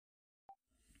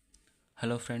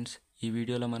Hello friends, ఈ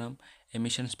వీడియోలో మనం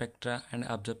emission spectra and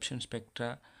absorption spectra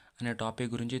అనే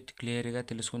టాపిక్ గురించి క్లియర్గా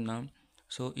తెలుసుకుందాం.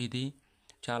 సో ఇది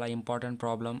చాలా ఇంపార్టెంట్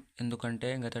ప్రాబ్లం. ఎందుకంటే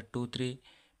గత 2-3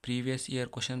 ప్రీవియస్ ఇయర్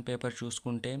క్వశ్చన్ పేపర్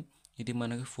చూసుకుంటే ఇది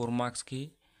మనకి 4 మార్క్స్కి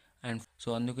అండ్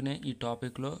సో అందుకనే ఈ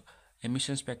టాపిక్లో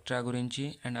ఎమిషన్ స్పెక్ట్రా గురించి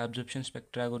అండ్ అబ్జర్ప్షన్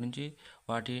స్పెక్ట్రా గురించి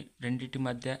వాటి రెండింటి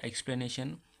మధ్య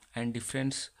ఎక్స్ప్లెనేషన్ అండ్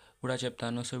డిఫరెన్స్ కూడా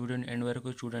చెప్తాను. సో వీడియోని ఎండ్ వరకు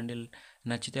చూడండి.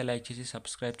 నచ్చితే లైక్ చేసి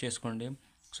సబ్స్క్రైబ్ చేసుకోండి.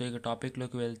 సో ఇక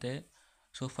టాపిక్లోకి వెళ్తే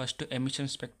ఫస్ట్ ఎమిషన్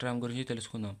స్పెక్ట్రమ్ గురించి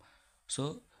తెలుసుకుందాం. సో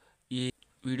ఈ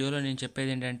వీడియోలో నేను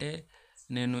చెప్పేది ఏంటంటే,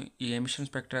 నేను ఈ ఎమిషన్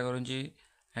స్పెక్ట్రా గురించి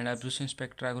అండ్ అబ్జర్ప్షన్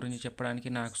స్పెక్ట్రా గురించి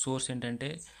చెప్పడానికి నాకు సోర్స్ ఏంటంటే,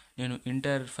 నేను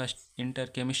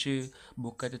ఇంటర్ కెమిస్ట్రీ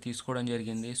బుక్ అయితే తీసుకోవడం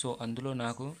జరిగింది. సో అందులో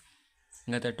నాకు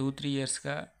గత 2-3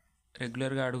 ఇయర్స్గా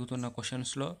రెగ్యులర్గా అడుగుతున్న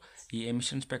క్వశ్చన్స్లో ఈ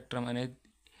ఎమిషన్ స్పెక్ట్రమ్ అనేది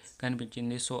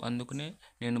కనిపించింది. సో అందుకనే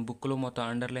నేను బుక్లో మొత్తం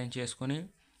అండర్లైన్ చేసుకొని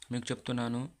మీకు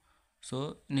చెప్తున్నాను. సో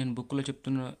నేను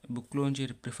బుక్లోంచి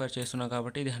ప్రిఫర్ చేస్తున్నా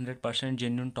కాబట్టి ఇది 100%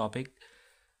 జెన్యూన్ టాపిక్.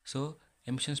 సో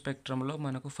ఎమిషన్ స్పెక్ట్రమ్లో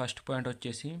మనకు ఫస్ట్ పాయింట్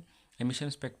వచ్చేసి,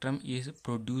 emission spectrum is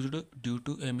produced due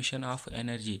to emission of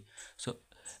energy. So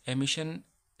emission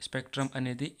spectrum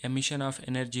అనేది ఎమిషన్ ఆఫ్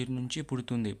ఎనర్జీ నుంచి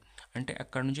పుడుతుంది, అంటే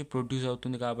అక్కడ నుంచి ప్రొడ్యూస్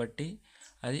అవుతుంది కాబట్టి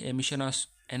అది ఎమిషన్ ఆఫ్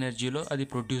ఎనర్జీలో అది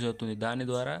ప్రొడ్యూస్ అవుతుంది. దాని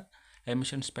ద్వారా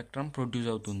ఎమిషన్ స్పెక్ట్రమ్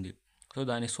ప్రొడ్యూస్ అవుతుంది. సో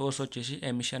దాని సోర్స్ వచ్చేసి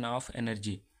emission of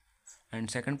energy. And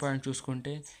second point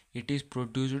చూసుకుంటే, it is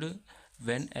produced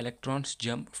when electrons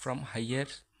jump from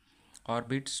higher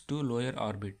orbits to lower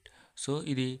orbit. So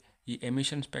ఈ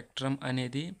ఎమిషన్ స్పెక్ట్రమ్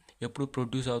అనేది ఎప్పుడు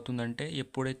ప్రొడ్యూస్ అవుతుందంటే,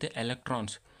 ఎప్పుడైతే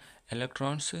ఎలక్ట్రాన్స్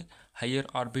హయ్యర్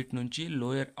ఆర్బిట్ నుంచి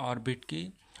లోయర్ ఆర్బిట్కి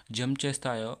జంప్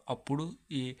చేస్తాయో అప్పుడు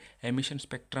ఈ ఎమిషన్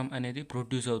స్పెక్ట్రమ్ అనేది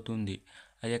ప్రొడ్యూస్ అవుతుంది.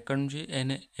 అది ఎక్కడి నుంచి?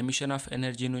 ఎమిషన్ ఆఫ్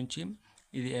ఎనర్జీ నుంచి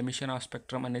ఇది ఎమిషన్ ఆఫ్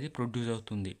స్పెక్ట్రమ్ అనేది ప్రొడ్యూస్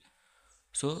అవుతుంది.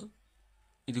 సో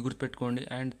ఇది గుర్తుపెట్టుకోండి.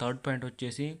 అండ్ థర్డ్ పాయింట్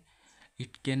వచ్చేసి,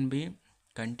 it can be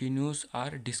continuous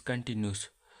are discontinuous.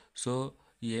 So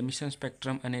ఈ ఎమిషన్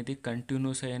స్పెక్ట్రమ్ అనేది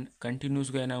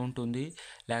కంటిన్యూస్గా అయినా ఉంటుంది,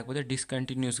 లేకపోతే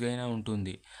డిస్కంటిన్యూస్గా అయినా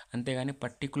ఉంటుంది. అంతేగాని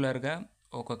పర్టికులర్గా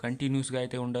ఒక కంటిన్యూస్గా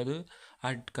అయితే ఉండదు,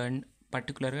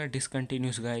 పర్టికులర్గా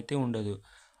డిస్కంటిన్యూస్గా అయితే ఉండదు.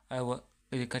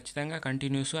 ఇది ఖచ్చితంగా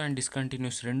కంటిన్యూస్ అండ్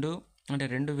డిస్కంటిన్యూస్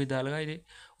రెండు విధాలుగా ఇది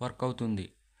వర్క్ అవుతుంది.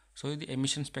 సో ఇది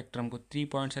ఎమిషన్ స్పెక్ట్రమ్కు 3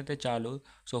 పాయింట్స్ అయితే చాలు.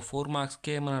 సో 4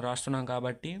 మార్క్స్కే మనం రాస్తున్నాం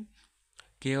కాబట్టి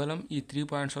కేవలం ఈ 3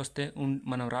 పాయింట్స్ వస్తే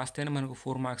మనం రాస్తేనే మనకు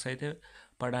 4 మార్క్స్ అయితే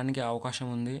పడడానికి అవకాశం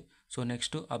ఉంది. So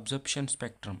next absorption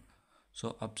spectrum. So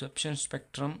absorption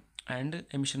spectrum and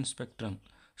emission spectrum.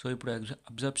 So ఇప్పుడు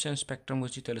అబ్జర్ప్షన్ స్పెక్ట్రమ్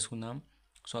గురించి తెలుసుకుందాం.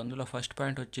 సో అందులో ఫస్ట్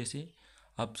పాయింట్ వచ్చేసి,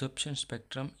 absorption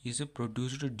spectrum is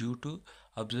produced due to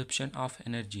absorption of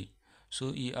energy. So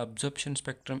ఈ అబ్జర్ప్షన్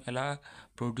స్పెక్ట్రమ్ ఎలా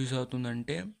ప్రొడ్యూస్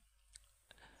అవుతుందంటే,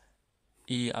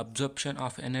 ఈ అబ్జర్ప్షన్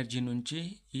ఆఫ్ ఎనర్జీ నుంచి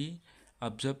ఈ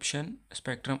అబ్జర్ప్షన్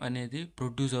స్పెక్ట్రమ్ అనేది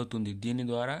ప్రొడ్యూస్ అవుతుంది. దీని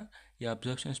ద్వారా ఈ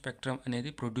అబ్జర్ప్షన్ స్పెక్ట్రమ్ అనేది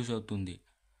ప్రొడ్యూస్ అవుతుంది.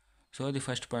 సో అది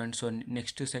first point. So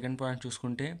next second point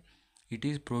చూసుకుంటే, it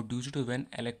is produced when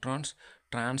electrons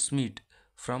transmit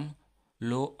from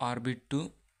లో orbit to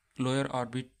lower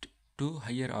orbit to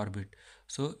higher orbit.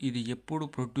 So ఇది ఎప్పుడు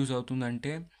ప్రొడ్యూస్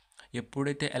అవుతుందంటే,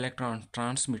 ఎప్పుడైతే ఎలక్ట్రాన్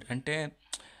ట్రాన్స్మిట్ అంటే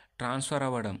ట్రాన్స్ఫర్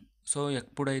అవ్వడం, సో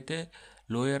ఎప్పుడైతే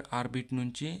లోయర్ ఆర్బిట్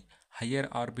నుంచి హయ్యర్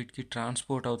ఆర్బిట్కి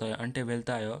ట్రాన్స్పోర్ట్ అవుతాయో అంటే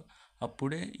వెళ్తాయో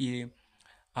అప్పుడే ఈ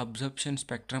అబ్జర్ప్షన్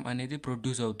స్పెక్ట్రమ్ అనేది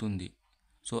ప్రొడ్యూస్ అవుతుంది.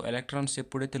 సో ఎలక్ట్రాన్స్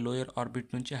ఎప్పుడైతే లోయర్ ఆర్బిట్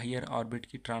నుంచి హయ్యర్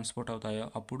ఆర్బిట్కి ట్రాన్స్పోర్ట్ అవుతాయో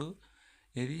అప్పుడు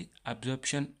ఇది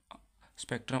అబ్జర్ప్షన్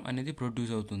స్పెక్ట్రమ్ అనేది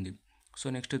ప్రొడ్యూస్ అవుతుంది. సో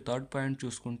నెక్స్ట్ థర్డ్ పాయింట్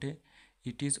చూసుకుంటే,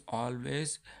 it is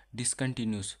always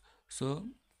discontinuous. So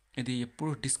ఇది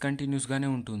ఎప్పుడు డిస్కంటిన్యూస్గానే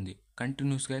ఉంటుంది,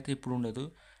 కంటిన్యూస్గా అయితే ఎప్పుడు ఉండదు,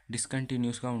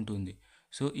 డిస్కంటిన్యూస్గా ఉంటుంది.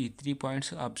 సో ఈ 3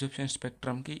 పాయింట్స్ అబ్జర్ప్షన్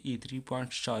స్పెక్ట్రమ్కి ఈ 3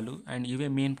 పాయింట్స్ చాలు. అండ్ ఇవే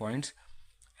మెయిన్ పాయింట్స్.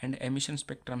 అండ్ ఎమిషన్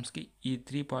స్పెక్ట్రమ్స్కి ఈ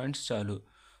 3 పాయింట్స్ చాలు.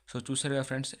 సో చూసారుగా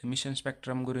ఫ్రెండ్స్, ఎమిషన్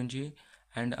స్పెక్ట్రమ్ గురించి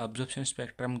అండ్ అబ్జర్ప్షన్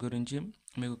స్పెక్ట్రమ్ గురించి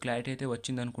మీకు క్లారిటీ అయితే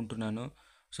వచ్చింది అనుకుంటున్నాను.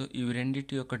 సో ఇవి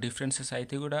రెండింటి యొక్క డిఫరెన్సెస్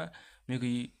అయితే కూడా మీకు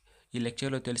ఈ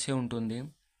లెక్చర్లో తెలిసే ఉంటుంది.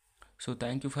 So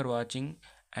thank you for watching.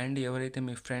 And ఎవరైతే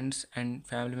మీ ఫ్రెండ్స్ అండ్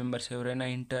ఫ్యామిలీ మెంబర్స్ ఎవరైనా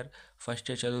ఇంటర్ ఫస్ట్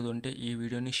ఇయర్ చదువుతుంటే ఈ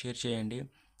వీడియోని షేర్ చేయండి.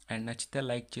 అండ్ నచ్చితే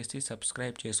లైక్ చేసి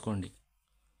సబ్స్క్రైబ్ చేసుకోండి.